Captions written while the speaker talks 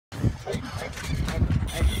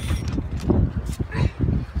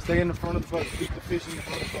Stay in the front of the boat. Keep the fish in the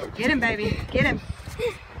front of the boat. Get him, baby. Get him.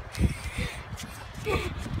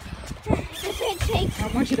 His head shakes. I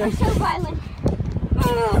want you to. It's so violent.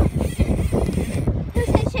 Oh. His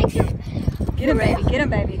head shakes. Get him, baby. Get him,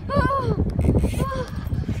 baby. Oh.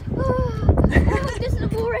 Oh. This is a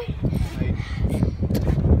bull ray.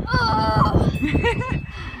 Oh.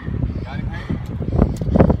 Got him, Hank?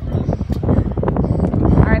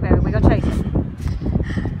 All right, baby. We go chase him.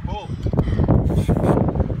 Pull.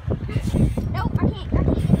 Nope, I can't get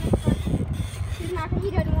him. He's not.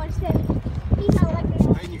 He doesn't want to stay. He's not liking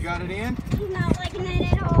it. Hey, you got it in? He's not liking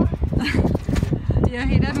it at all. Yeah,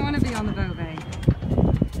 he doesn't want to be on the boat, babe.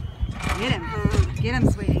 Get him. Get him,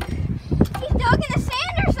 sweetie. He's dug in the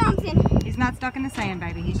sand or something. He's not stuck in the sand,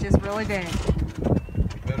 baby. He's just really big.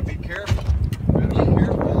 Better be careful. Better be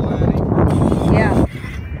careful, Laddie. Yeah.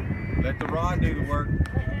 Let the rod do the work.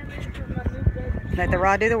 Let the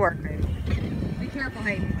rod do the work, baby. Be careful,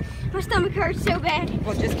 Hayden. My stomach hurts so bad.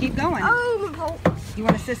 Well, just keep going. Oh, my boat. You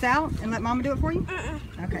want to sis out and let Mama do it for you?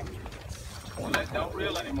 Okay. Well, don't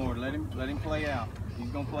reel anymore. Let him play out. He's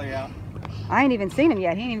gonna play out. I ain't even seen him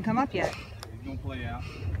yet. He ain't even come up yet. He's gonna play out.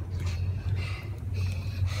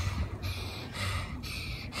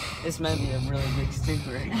 This may be a really big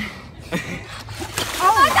stingray.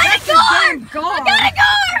 Oh, I got that's a gar! damn gar! I got a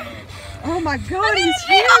gar! Oh my God, I he's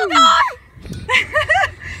got a huge! gar!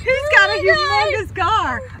 He's got a humongous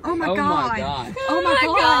gar! Oh my Oh God! my God. Oh my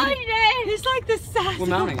God! Dad. He's like the size We're of a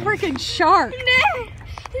mounting him. freaking shark! Dad.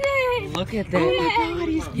 Dad. Look at Oh that. my God,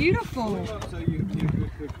 he's beautiful! So you can get a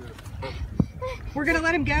good picture of it. We're gonna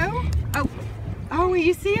let him go? Oh, oh,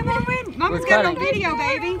 you see him, Owen? Mama's We're got it on cutting. video,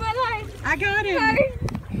 baby. My life. I got him. Hurt.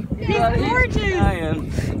 He's gorgeous. I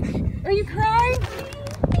am. Are you crying?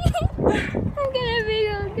 I'm gonna be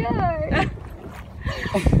a gar.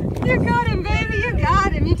 You got him, baby. You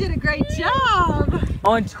got him. You did a great job.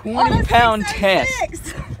 On 20-pound test.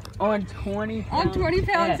 606. On 20-pound On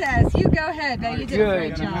 20-pound test. test. You go ahead, baby. You did a great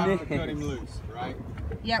Good. You're gonna have job. to cut him loose, right?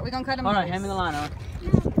 Yeah, we're gonna cut him All right, loose. hand me the line, Owen.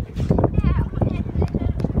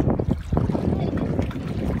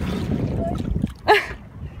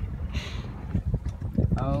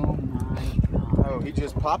 Oh my God. Oh, he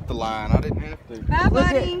just popped the line. I didn't have to. Bye,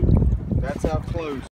 buddy. That's how close.